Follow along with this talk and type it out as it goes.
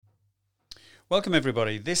Welcome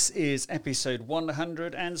everybody. This is episode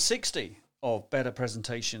 160 of Better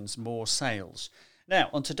Presentations, More Sales. Now,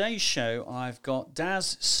 on today's show, I've got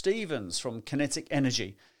Daz Stevens from Kinetic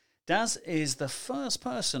Energy. Daz is the first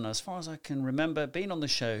person, as far as I can remember, being on the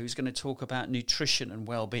show who's going to talk about nutrition and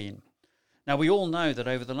well-being. Now, we all know that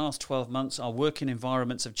over the last 12 months, our working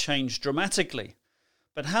environments have changed dramatically.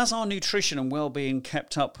 But has our nutrition and well-being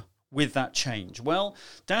kept up with that change? Well,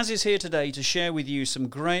 Daz is here today to share with you some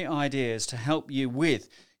great ideas to help you with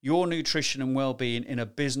your nutrition and well-being in a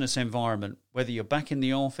business environment, whether you're back in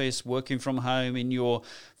the office, working from home, in your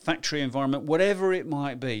factory environment, whatever it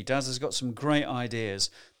might be. Daz has got some great ideas.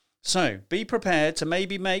 So be prepared to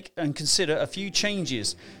maybe make and consider a few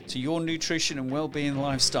changes to your nutrition and well-being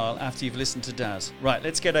lifestyle after you've listened to Daz. Right,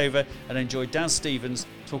 let's get over and enjoy Daz Stevens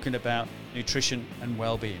talking about nutrition and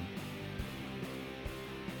well-being.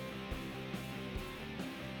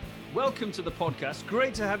 Welcome to the podcast.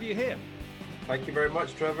 Great to have you here. Thank you very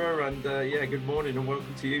much, Trevor. And good morning and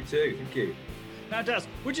welcome to you too. Thank you. Now, Daz,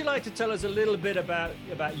 would you like to tell us a little bit about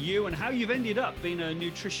you and how you've ended up being a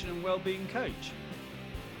nutrition and well-being coach?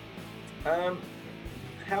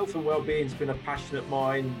 Health and well-being has been a passion of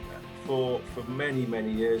mine for many,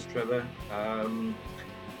 many years, Trevor.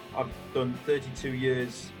 I've done 32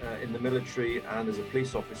 years in the military and as a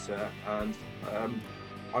police officer, and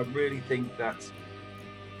I really think that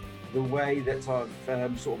the way that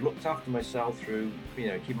I've sort of looked after myself through,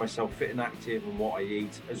 keep myself fit and active and what I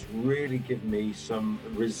eat has really given me some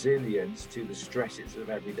resilience to the stresses of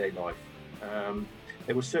everyday life.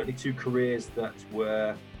 There were certainly two careers that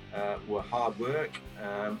were hard work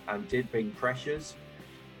and did bring pressures,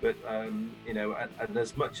 but and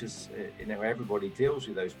as much as everybody deals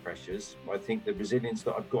with those pressures, I think the resilience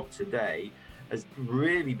that I've got today has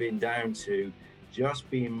really been down to just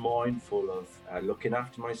being mindful of looking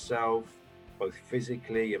after myself, both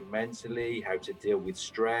physically and mentally, how to deal with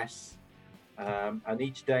stress, and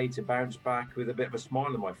each day to bounce back with a bit of a smile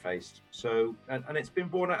on my face. So, and it's been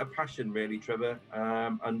born out of passion, really, Trevor,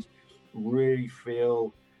 and really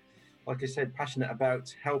feel, like I said, passionate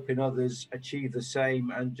about helping others achieve the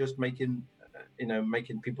same and just making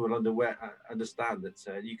people understand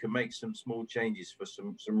that you can make some small changes for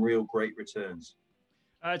some real great returns.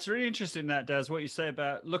 It's really interesting that, Daz, what you say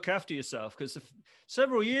about look after yourself, because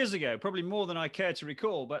several years ago, probably more than I care to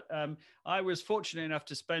recall, but I was fortunate enough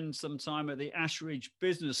to spend some time at the Ashridge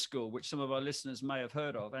Business School, which some of our listeners may have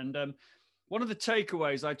heard of. And one of the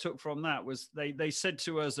takeaways I took from that was they said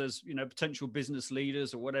to us as, potential business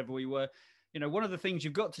leaders or whatever we were, one of the things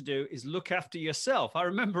you've got to do is look after yourself. I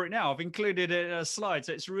remember it now. I've included it in a slide.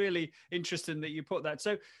 So it's really interesting that you put that.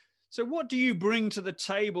 So what do you bring to the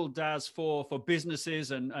table, Daz, for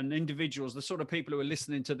businesses and individuals, the sort of people who are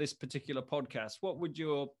listening to this particular podcast? What would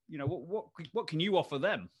what can you offer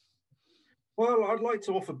them? Well, I'd like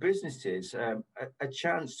to offer businesses a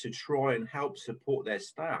chance to try and help support their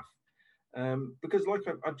staff. Because like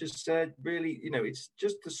I've just said, really, it's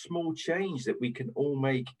just a small change that we can all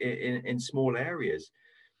make in small areas.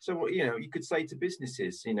 So, you could say to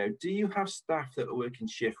businesses, do you have staff that are working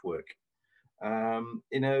shift work?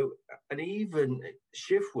 And even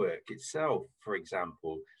shift work itself, for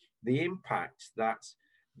example, the impact that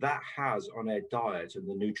has on our diet and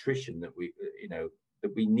the nutrition that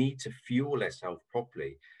we need to fuel ourselves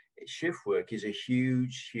properly. Shift work is a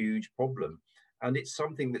huge, huge problem, and it's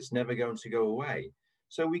something that's never going to go away.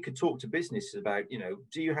 So we could talk to businesses about,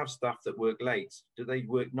 do you have staff that work late? Do they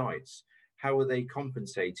work nights? How are they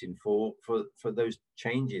compensating for those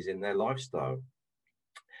changes in their lifestyle?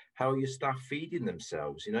 How are your staff feeding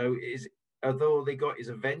themselves? Although they got is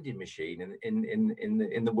a vending machine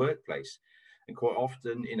in the workplace, and quite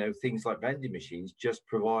often, things like vending machines just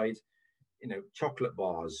provide, chocolate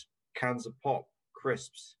bars, cans of pop,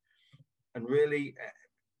 crisps, and really,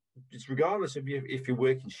 it's regardless of if you're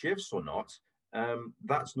working shifts or not,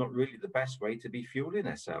 that's not really the best way to be fueling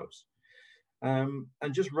ourselves.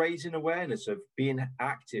 And just raising awareness of being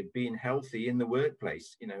active, being healthy in the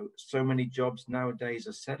workplace. So many jobs nowadays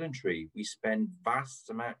are sedentary. We spend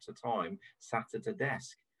vast amounts of time sat at a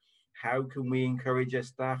desk. How can we encourage our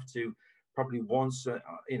staff to probably once,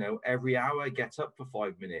 every hour, get up for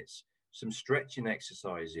 5 minutes, some stretching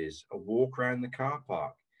exercises, a walk around the car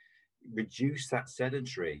park, reduce that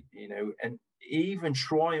sedentary, and even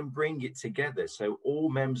try and bring it together so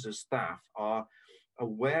all members of staff are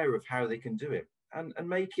aware of how they can do it, and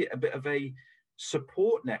make it a bit of a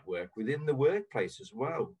support network within the workplace as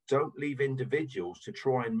well. Don't leave individuals to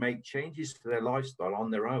try and make changes to their lifestyle on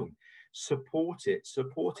their own. Support it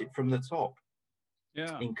from the top.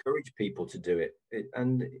 Yeah. Encourage people to do it,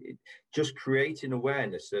 and just creating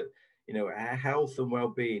awareness that Our health and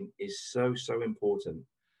well-being is so, so important.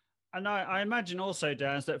 And I imagine also,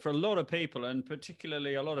 Daz, that for a lot of people, and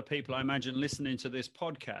particularly a lot of people I imagine listening to this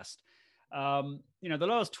podcast, the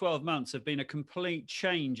last 12 months have been a complete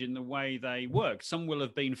change in the way they work. Some will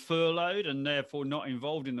have been furloughed and therefore not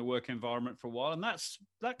involved in the work environment for a while. And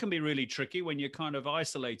that can be really tricky when you're kind of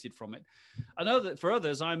isolated from it. I know that for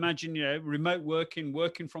others, I imagine, remote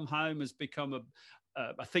working from home has become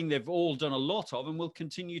a thing they've all done a lot of and will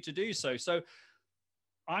continue to do so. So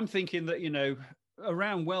I'm thinking that,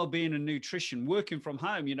 around well-being and nutrition, working from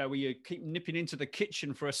home, where you keep nipping into the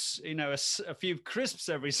kitchen for a few crisps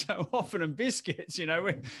every so often and biscuits,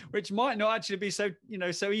 which might not actually be so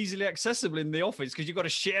easily accessible in the office because you've got to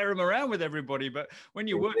share them around with everybody. But when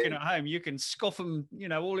you're working at home, you can scoff them,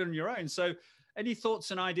 all on your own. So any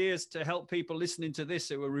thoughts and ideas to help people listening to this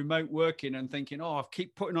who are remote working and thinking, I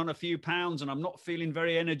keep putting on a few pounds and I'm not feeling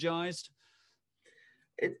very energized?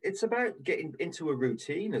 It's about getting into a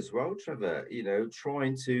routine as well, Trevor,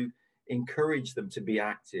 trying to encourage them to be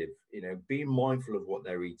active, being mindful of what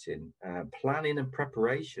they're eating, planning and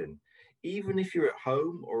preparation. Even if you're at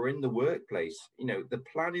home or in the workplace, the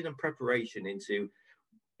planning and preparation into,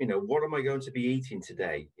 what am I going to be eating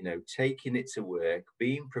today? Taking it to work,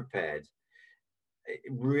 being prepared.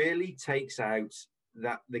 It really takes out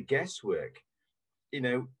the guesswork.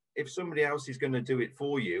 If somebody else is going to do it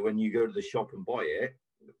for you and you go to the shop and buy it,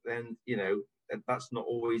 then that's not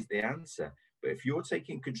always the answer. But if you're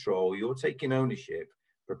taking control, you're taking ownership,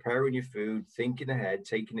 preparing your food, thinking ahead,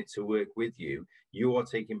 taking it to work with you, you are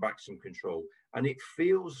taking back some control, and it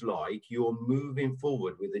feels like you're moving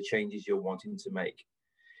forward with the changes you're wanting to make.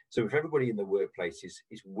 So if everybody in the workplace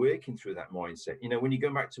is working through that mindset, when you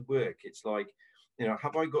go back to work, it's like,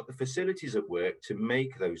 have I got the facilities at work to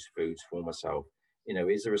make those foods for myself?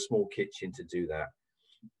 Is there a small kitchen to do that?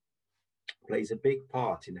 Plays a big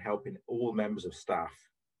part in helping all members of staff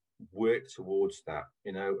work towards that,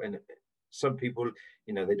 and some people,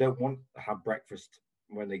 they don't want to have breakfast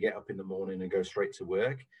when they get up in the morning and go straight to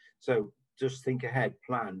work. So just think ahead,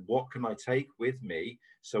 plan, what can I take with me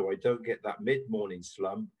so I don't get that mid-morning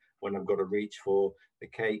slump when I've got to reach for the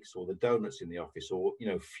cakes or the donuts in the office, or,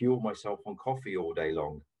 fuel myself on coffee all day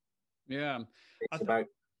long. Yeah. It's about,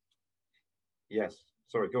 yes,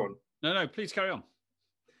 sorry, go on. No, please carry on.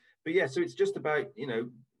 But yeah, so it's just about,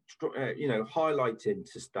 highlighting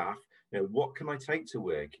to staff, what can I take to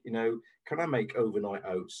work? Can I make overnight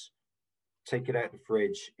oats, take it out of the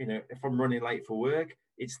fridge? If I'm running late for work,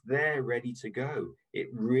 it's there ready to go. It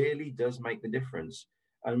really does make the difference.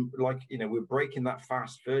 And we're breaking that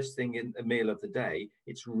fast first thing in the meal of the day.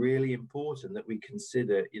 It's really important that we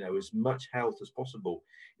consider, as much health as possible.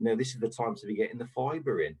 This is the time to be getting the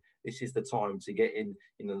fiber in. This is the time to get in,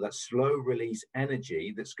 that slow release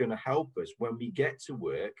energy that's going to help us when we get to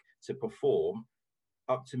work to perform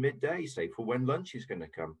up to midday, say, for when lunch is going to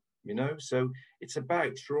come, So it's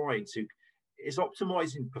about it's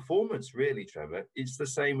optimizing performance, really, Trevor. It's the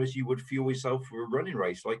same as you would fuel yourself for a running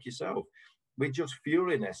race like yourself. We're just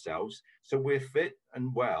fueling ourselves so we're fit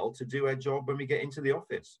and well to do our job when we get into the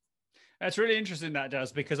office. That's really interesting, that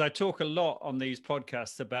does, because I talk a lot on these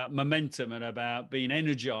podcasts about momentum and about being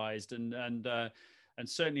energized, and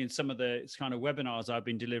certainly in some of the kind of webinars I've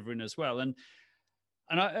been delivering as well. And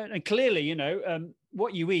clearly,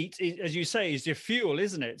 what you eat, as you say, is your fuel,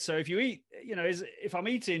 isn't it? So if you eat, if I'm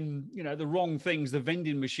eating, the wrong things, the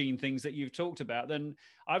vending machine things that you've talked about, then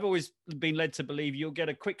I've always been led to believe you'll get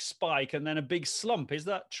a quick spike and then a big slump. Is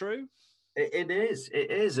that true? It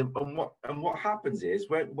is. And what happens is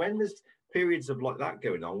when there's periods of like that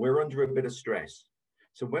going on, we're under a bit of stress.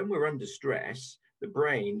 So when we're under stress, the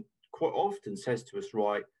brain quite often says to us,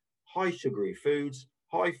 right, high sugary foods,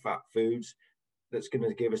 high fat foods, that's going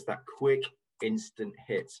to give us that quick instant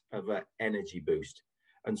hit of an energy boost.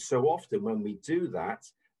 And so often when we do that,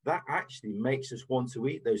 that actually makes us want to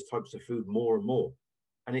eat those types of food more and more.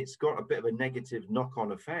 And it's got a bit of a negative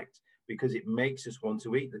knock-on effect because it makes us want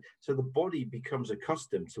to eat. So the body becomes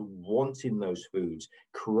accustomed to wanting those foods,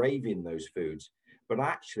 craving those foods. But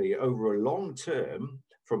actually, over a long term,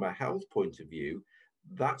 from a health point of view,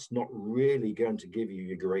 that's not really going to give you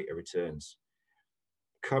your greater returns.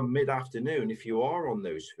 Come mid-afternoon, if you are on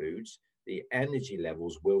those foods, the energy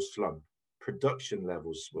levels will slump, production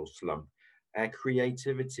levels will slump, our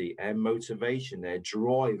creativity, our motivation, our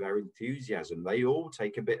drive, our enthusiasm, they all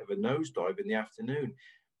take a bit of a nosedive in the afternoon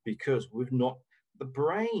because the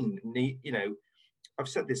brain I've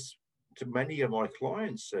said this to many of my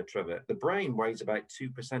clients, Trevor, the brain weighs about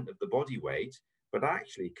 2% of the body weight, but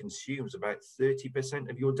actually consumes about 30%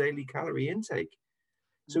 of your daily calorie intake.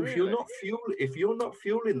 So really? if you're not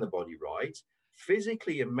fueling the body right,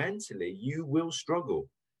 physically and mentally, you will struggle.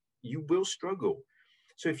 You will struggle.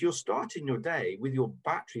 So if you're starting your day with your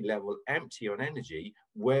battery level empty on energy,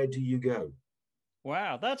 where do you go?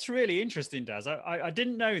 Wow, that's really interesting, Daz. I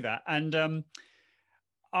didn't know that. And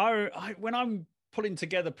when I'm putting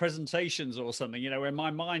together presentations or something, where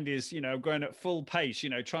my mind is, going at full pace,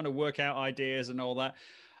 trying to work out ideas and all that,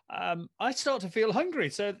 I start to feel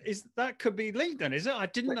hungry. So that could be linked then, is it? I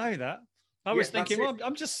didn't know that. I was thinking, well,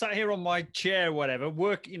 I'm just sat here on my chair, whatever,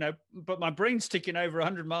 work, but my brain's ticking over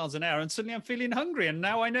 100 miles an hour, and suddenly I'm feeling hungry, and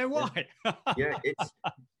now I know why. Yeah,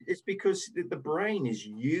 it's because the brain is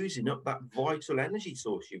using up that vital energy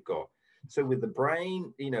source you've got. So with the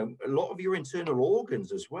brain, a lot of your internal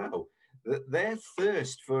organs as well, they're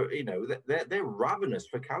thirst for, they're ravenous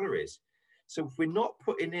for calories. So if we're not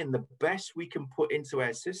putting in the best we can put into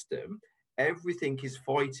our system, everything is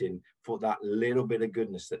fighting for that little bit of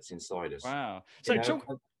goodness that's inside us. Wow. So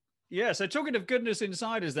so talking of goodness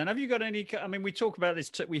inside us, then, have you got any? I mean, we talk about this.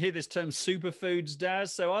 We hear this term superfoods,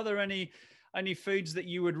 Daz. So, are there any foods that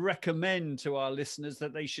you would recommend to our listeners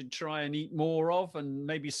that they should try and eat more of, and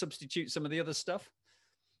maybe substitute some of the other stuff?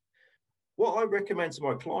 What I recommend to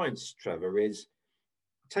my clients, Trevor, is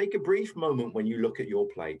take a brief moment when you look at your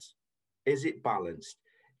plate. Is it balanced?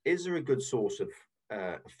 Is there a good source of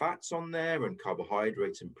fats on there and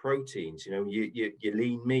carbohydrates and proteins? Your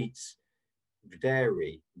lean meats,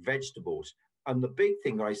 dairy, vegetables. And the big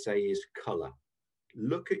thing I say is color.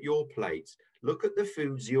 Look at your plate. Look at the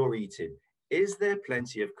foods you're eating. Is there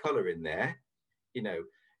plenty of color in there?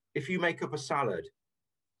 If you make up a salad,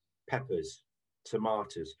 peppers,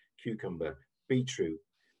 tomatoes, cucumber, beetroot,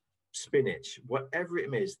 spinach, whatever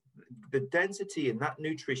it is, the density in that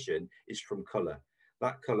nutrition is from color.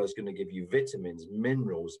 That color is going to give you vitamins,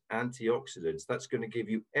 minerals, antioxidants. That's going to give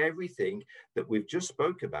you everything that we've just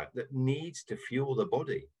spoke about that needs to fuel the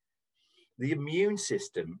body. The immune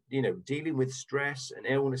system, dealing with stress and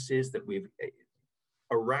illnesses that we've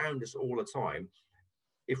around us all the time,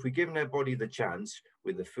 if we're giving our body the chance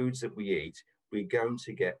with the foods that we eat, we're going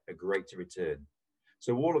to get a greater return.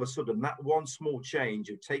 So all of a sudden, that one small change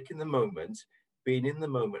of taking the moment, being in the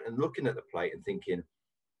moment and looking at the plate and thinking,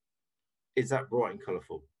 is that bright and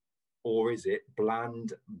colorful? Or is it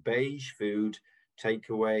bland, beige food,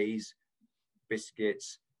 takeaways,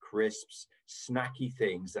 biscuits, crisps, snacky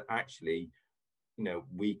things that actually,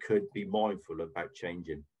 we could be mindful about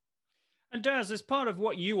changing? And Daz, as part of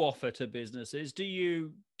what you offer to businesses, do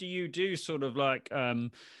you do sort of like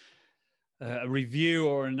a review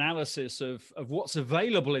or analysis of what's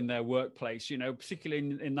available in their workplace,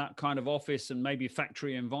 particularly in that kind of office and maybe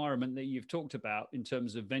factory environment that you've talked about in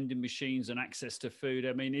terms of vending machines and access to food?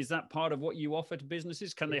 I mean, is that part of what you offer to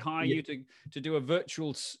businesses? Can they hire you to do a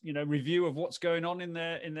virtual, review of what's going on in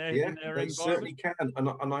their they certainly can.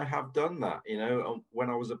 And I have done that, when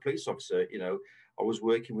I was a police officer, I was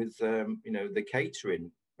working with, the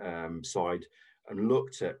catering side, and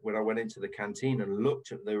looked at, when I went into the canteen and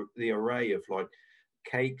looked at the array of like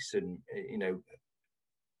cakes and,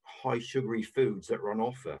 high sugary foods that are on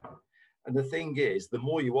offer. And the thing is, the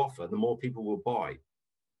more you offer, the more people will buy.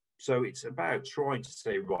 So it's about trying to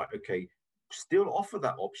say, right, okay, still offer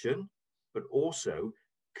that option, but also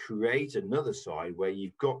create another side where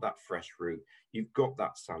you've got that fresh fruit, you've got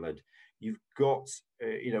that salad, you've got,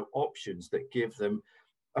 options that give them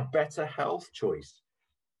a better health choice.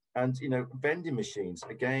 And, vending machines,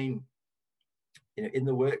 again, in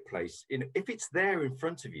the workplace, if it's there in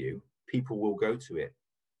front of you, people will go to it.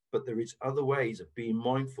 But there is other ways of being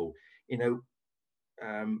mindful,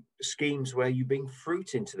 schemes where you bring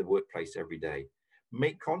fruit into the workplace every day.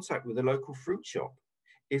 Make contact with a local fruit shop.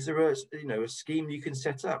 Is there a scheme you can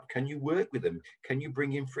set up? Can you work with them? Can you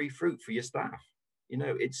bring in free fruit for your staff?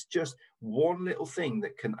 It's just one little thing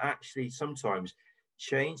that can actually sometimes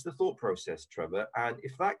change the thought process, Trevor. And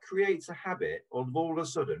if that creates a habit of all of a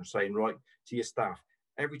sudden saying, right, to your staff,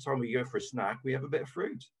 every time we go for a snack, we have a bit of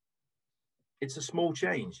fruit. It's a small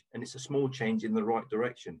change, and it's a small change in the right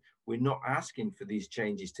direction. We're not asking for these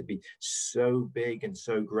changes to be so big and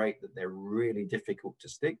so great that they're really difficult to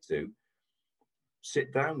stick to.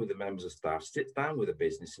 Sit down with the members of staff, sit down with a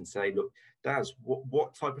business and say, look, Daz,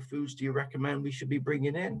 what type of foods do you recommend we should be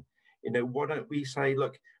bringing in? Why don't we say,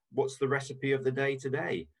 look, what's the recipe of the day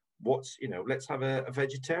today? Let's have a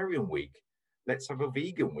vegetarian week. Let's have a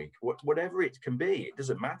vegan week. Whatever it can be, it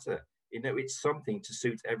doesn't matter. It's something to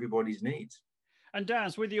suit everybody's needs. And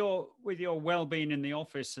Daz, with your well-being in the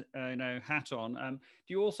office, hat on,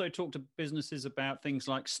 do you also talk to businesses about things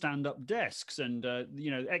like stand-up desks and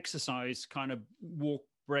exercise kind of walk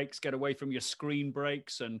breaks, get away from your screen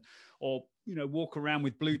breaks, or walk around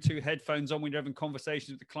with Bluetooth headphones on when you're having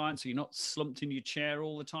conversations with the client, so you're not slumped in your chair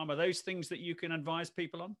all the time. Are those things that you can advise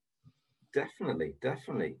people on? Definitely.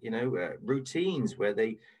 Routines where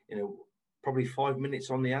they, probably 5 minutes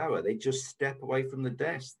on the hour, they just step away from the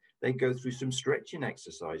desk. They go through some stretching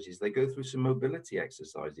exercises. They go through some mobility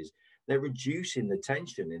exercises. They're reducing the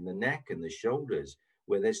tension in the neck and the shoulders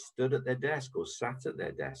where they're stood at their desk or sat at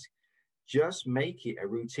their desk. Just make it a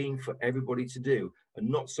routine for everybody to do and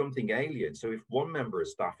not something alien. So if one member of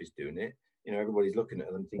staff is doing it, everybody's looking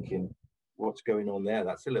at them thinking, what's going on there?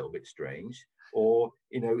 That's a little bit strange. Or,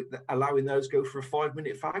 allowing those go for a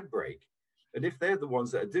 5-minute fag break. And if they're the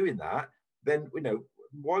ones that are doing that, then,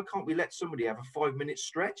 why can't we let somebody have a 5-minute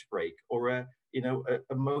stretch break or a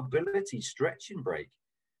mobility stretching break?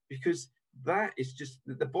 Because that is just,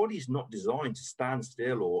 the body's not designed to stand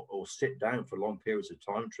still or sit down for long periods of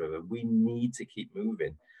time, Trevor. We need to keep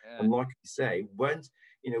moving. Yeah. And like I say, when,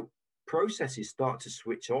 processes start to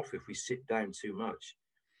switch off if we sit down too much.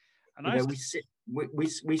 And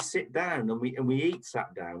we sit down and we eat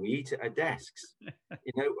sat down, we eat at our desks.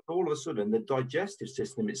 All of a sudden the digestive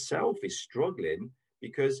system itself is struggling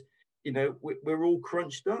because we're all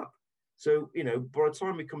crunched up. So by the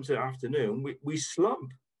time we come to the afternoon, we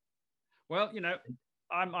slump. Well,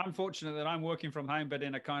 I'm fortunate that I'm working from home, but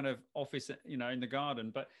in a kind of office, in the garden.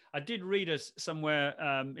 But I did read somewhere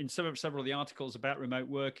in several of the articles about remote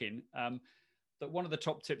working, that one of the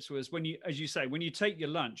top tips was when you take your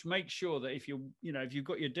lunch, make sure that if you've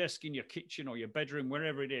got your desk in your kitchen or your bedroom,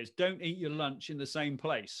 wherever it is, don't eat your lunch in the same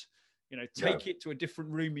place. Take it to a different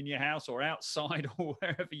room in your house or outside or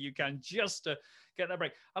wherever you can, just to get that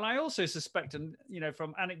break. And I also suspect, and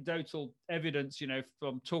from anecdotal evidence,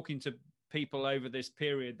 from talking to people over this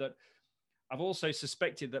period, that I've also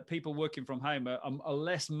suspected that people working from home are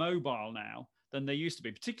less mobile now than they used to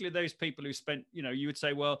be, particularly those people who spent, you would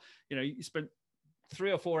say, well, you spent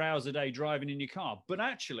 3 or 4 hours a day driving in your car. But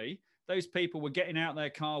actually, those people were getting out their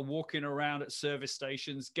car, walking around at service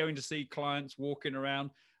stations, going to see clients, walking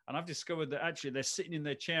around. And I've discovered that actually they're sitting in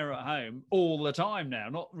their chair at home all the time now,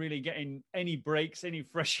 not really getting any breaks, any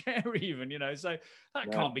fresh air even, So that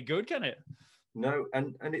can't be good, can it? No,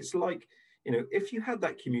 and it's like, if you had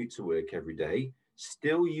that commute to work every day,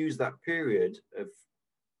 still use that period of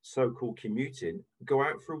so-called commuting, go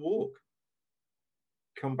out for a walk,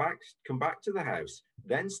 come back to the house,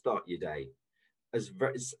 then start your day.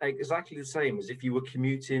 It's exactly the same as if you were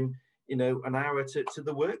commuting, an hour to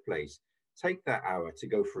the workplace. Take that hour to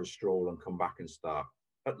go for a stroll and come back and start.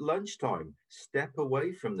 At lunchtime, step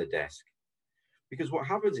away from the desk. Because what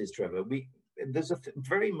happens is, Trevor, there's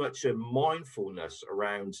very much a mindfulness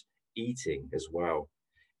around eating as well.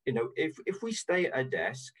 If we stay at a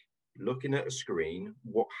desk looking at a screen,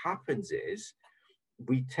 what happens is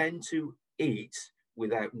we tend to eat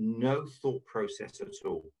without no thought process at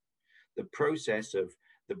all. The process of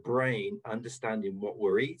the brain understanding what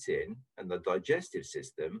we're eating and the digestive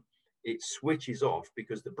system, it switches off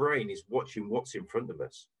because the brain is watching what's in front of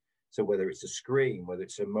us. So whether it's a screen, whether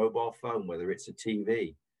it's a mobile phone, whether it's a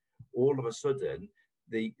TV, all of a sudden,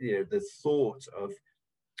 the thought of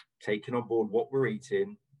taking on board what we're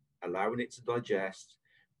eating, allowing it to digest,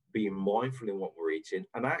 being mindful in what we're eating.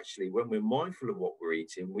 And actually, when we're mindful of what we're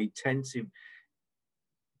eating, we tend to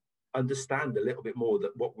understand a little bit more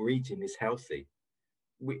that what we're eating is healthy.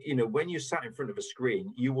 When you're sat in front of a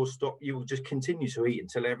screen, you will just continue to eat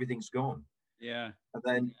until everything's gone. Yeah.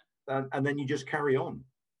 And then you just carry on.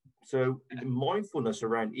 So mindfulness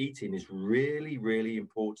around eating is really, really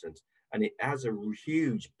important. And it has a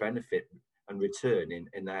huge benefit and return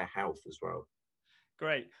in their health as well.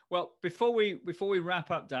 Great. Well, before we wrap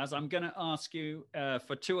up, Daz, I'm going to ask you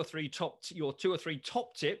for your 2 or 3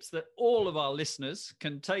 top tips that all of our listeners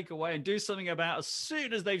can take away and do something about as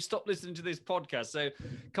soon as they've stopped listening to this podcast. So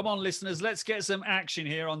come on, listeners, let's get some action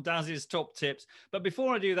here on Daz's top tips. But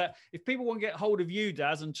before I do that, if people want to get hold of you,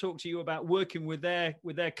 Daz, and talk to you about working with their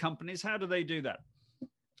companies, how do they do that?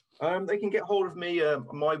 They can get hold of me.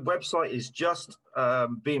 My website is just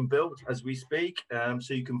being built as we speak.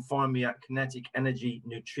 So you can find me at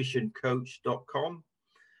kineticenergynutritioncoach.com.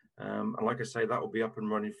 And like I say, that will be up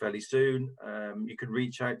and running fairly soon. You can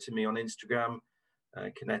reach out to me on Instagram,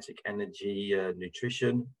 Kinetic Energy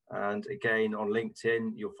Nutrition. And again, on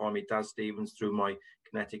LinkedIn, you'll find me, Daz Stevens, through my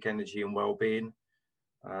Kinetic Energy and Wellbeing.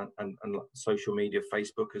 And social media,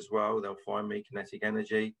 Facebook as well. They'll find me, Kinetic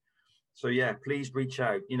Energy. So yeah, please reach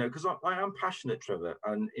out, because I am passionate, Trevor,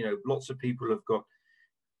 and, lots of people have got,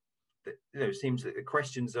 it seems that the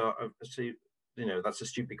questions are, that's a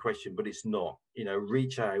stupid question, but it's not,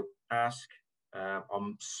 reach out, ask.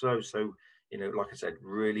 I'm so, like I said,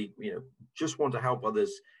 really, just want to help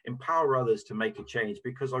others, empower others to make a change,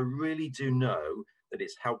 because I really do know that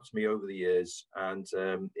it's helped me over the years, and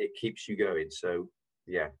it keeps you going. So,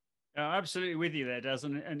 yeah. Absolutely with you there, Des.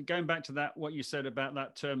 And going back to that, what you said about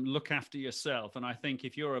that term, look after yourself. And I think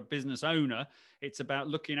if you're a business owner, it's about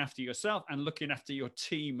looking after yourself and looking after your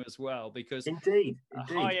team as well, because indeed.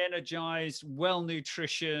 high energized, well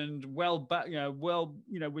nutritioned, with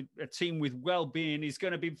a team with well-being is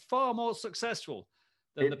going to be far more successful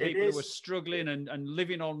than the people who are struggling and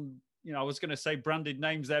living on, I was going to say branded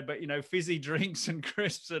names there, but, fizzy drinks and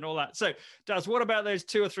crisps and all that. So, Daz, what about those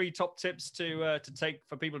 2 or 3 top tips to take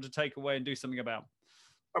for people to take away and do something about?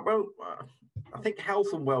 Well, I think health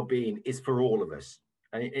and well-being is for all of us.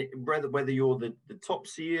 And whether you're the top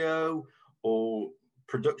CEO or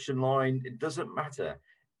production line, it doesn't matter.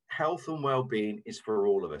 Health and well-being is for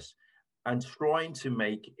all of us. And trying to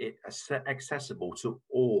make it accessible to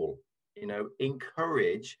all,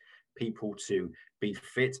 encourage people to be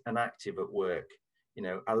fit and active at work,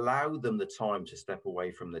 allow them the time to step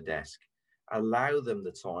away from the desk, allow them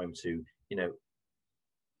the time to,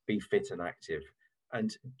 be fit and active,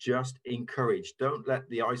 and just encourage. Don't let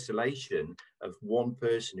the isolation of one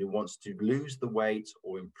person who wants to lose the weight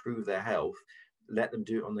or improve their health, let them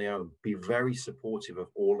do it on their own. Be very supportive of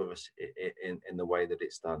all of us in the way that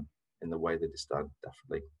it's done,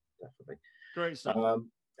 definitely. Great stuff.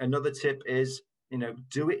 Another tip is,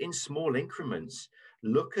 do it in small increments.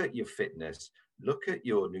 Look at your fitness, look at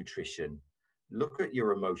your nutrition, look at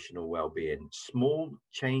your emotional well-being. Small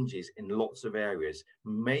changes in lots of areas.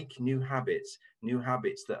 Make new habits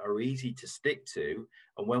that are easy to stick to.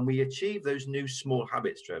 And when we achieve those new small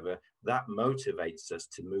habits, Trevor, that motivates us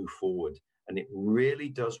to move forward. And it really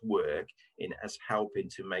does work in us helping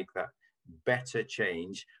to make that better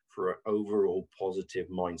change for an overall positive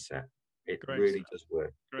mindset. It really does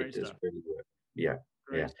work. It does really work. Yeah.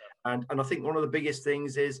 And I think one of the biggest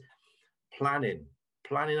things is planning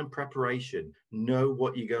and preparation. Know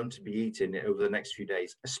what you're going to be eating over the next few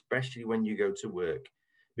days, especially when you go to work.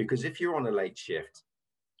 Because if you're on a late shift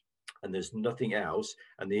and there's nothing else,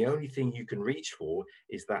 and the only thing you can reach for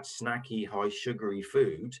is that snacky, high sugary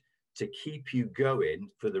food to keep you going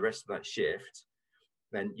for the rest of that shift,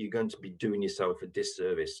 then you're going to be doing yourself a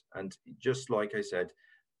disservice. And just like I said,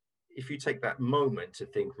 if you take that moment to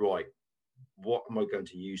think, right, what am I going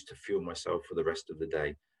to use to fuel myself for the rest of the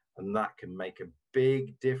day? And that can make a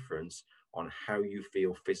big difference on how you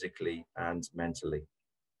feel physically and mentally.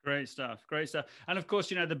 Great stuff. And of course,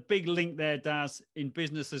 the big link there, Daz, in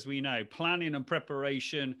business, as we know, planning and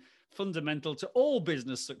preparation, fundamental to all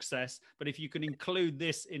business success. But if you can include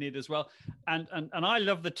this in it as well. And I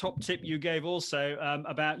love the top tip you gave also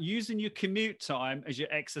about using your commute time as your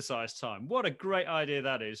exercise time. What a great idea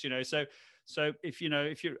that is, So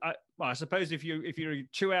I suppose if you're a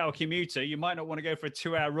 2-hour commuter, you might not want to go for a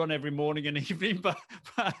 2-hour run every morning and evening, but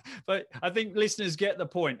I think listeners get the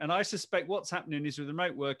point. And I suspect what's happening is with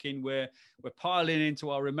remote working, we're piling into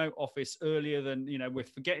our remote office earlier than, we're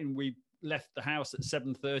forgetting we left the house at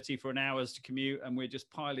 7:30 for an hour's commute, and we're just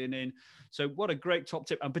piling in. So what a great top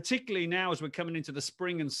tip. And particularly now as we're coming into the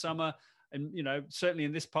spring and summer, and certainly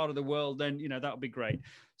in this part of the world, then that would be great.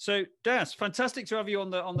 So Daz, fantastic to have you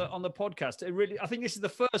on the podcast. I think this is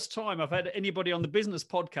the first time I've had anybody on the business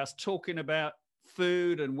podcast talking about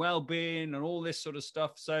food and well-being and all this sort of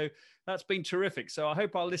stuff. So that's been terrific. So I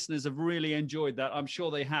hope our listeners have really enjoyed that. I'm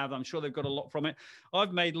sure they have. I'm sure they've got a lot from it.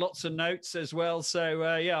 I've made lots of notes as well. So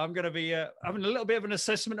I'm going to be having a little bit of an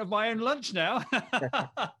assessment of my own lunch now.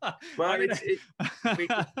 Well,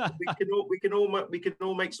 we can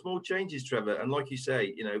all make small changes, Trevor. And like you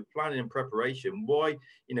say, planning and preparation. Why,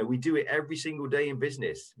 we do it every single day in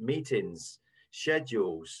business. Meetings,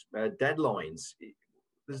 schedules, deadlines.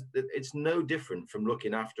 It's no different from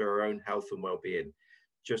looking after our own health and well-being.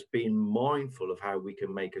 Just being mindful of how we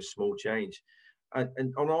can make a small change.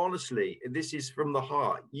 And honestly, this is from the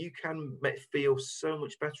heart. You can feel so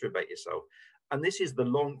much better about yourself. And this is the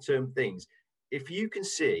long-term things. If you can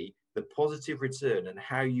see the positive return and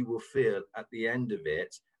how you will feel at the end of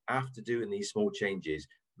it after doing these small changes,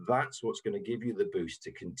 that's what's going to give you the boost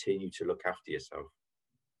to continue to look after yourself.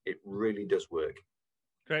 It really does work.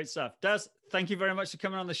 Great stuff. Daz, thank you very much for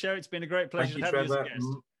coming on the show. It's been a great pleasure to have you as a guest.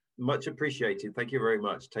 Much appreciated. Thank you very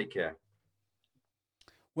much. Take care.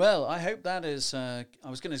 Well, I hope that is, I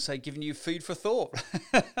was going to say, giving you food for thought.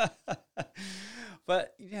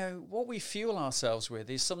 But, what we fuel ourselves with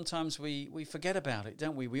is sometimes we forget about it,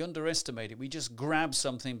 don't we? We underestimate it. We just grab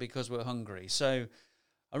something because we're hungry. So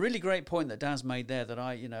A really great point that Daz made there that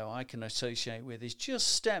I can associate with is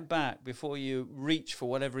just step back before you reach for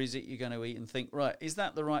whatever it is that you're going to eat and think, right, is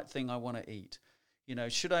that the right thing I want to eat?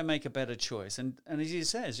 Should I make a better choice? And as he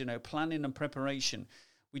says, planning and preparation.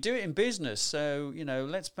 We do it in business, so,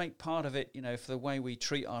 let's make part of it, for the way we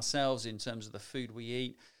treat ourselves in terms of the food we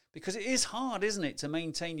eat. Because it is hard, isn't it, to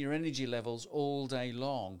maintain your energy levels all day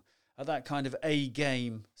long at that kind of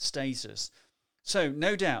A-game status. So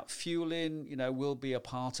no doubt fueling, will be a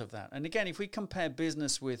part of that. And again, if we compare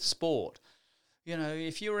business with sport,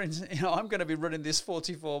 if you're in, I'm going to be running this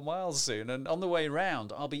 44 miles soon, and on the way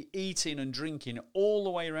round, I'll be eating and drinking all the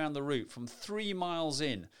way around the route from 3 miles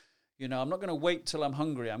in. I'm not going to wait till I'm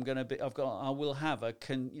hungry. I will have a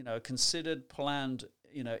considered, planned,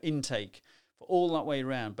 intake for all that way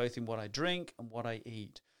around, both in what I drink and what I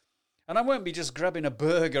eat. And I won't be just grabbing a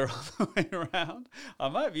burger all the way around. I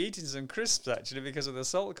might be eating some crisps, actually, because of the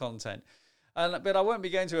salt content. But I won't be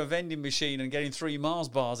going to a vending machine and getting 3 Mars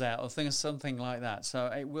bars out or something like that. So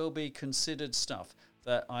it will be considered stuff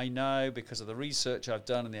that I know, because of the research I've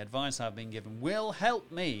done and the advice I've been given, will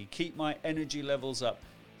help me keep my energy levels up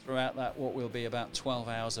throughout that, what will be about 12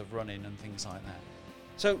 hours of running and things like that.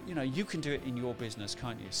 So, you can do it in your business,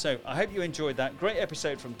 can't you? So I hope you enjoyed that. Great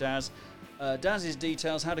episode from Daz. Daz's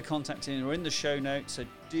details, how to contact him, are in the show notes. So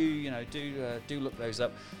do look those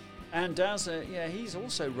up. And Daz, he's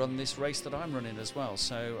also run this race that I'm running as well.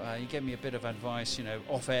 So he gave me a bit of advice,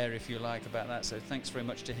 off air, if you like, about that. So thanks very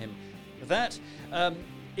much to him for that.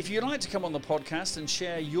 If you'd like to come on the podcast and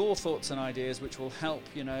share your thoughts and ideas, which will help,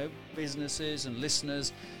 businesses and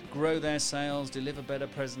listeners grow their sales, deliver better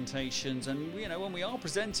presentations. And, when we are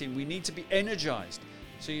presenting, we need to be energized.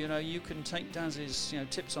 So, you can take Daz's,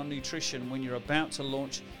 tips on nutrition when you're about to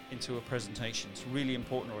launch into a presentation. It's really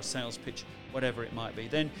important, or a sales pitch, whatever it might be.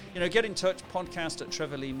 Then, get in touch. Podcast at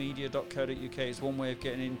trevorleemedia.co.uk is one way of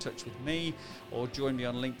getting in touch with me, or join me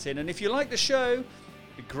on LinkedIn. And if you like the show,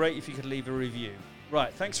 it'd be great if you could leave a review.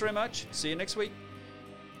 Right, thanks very much. See you next week.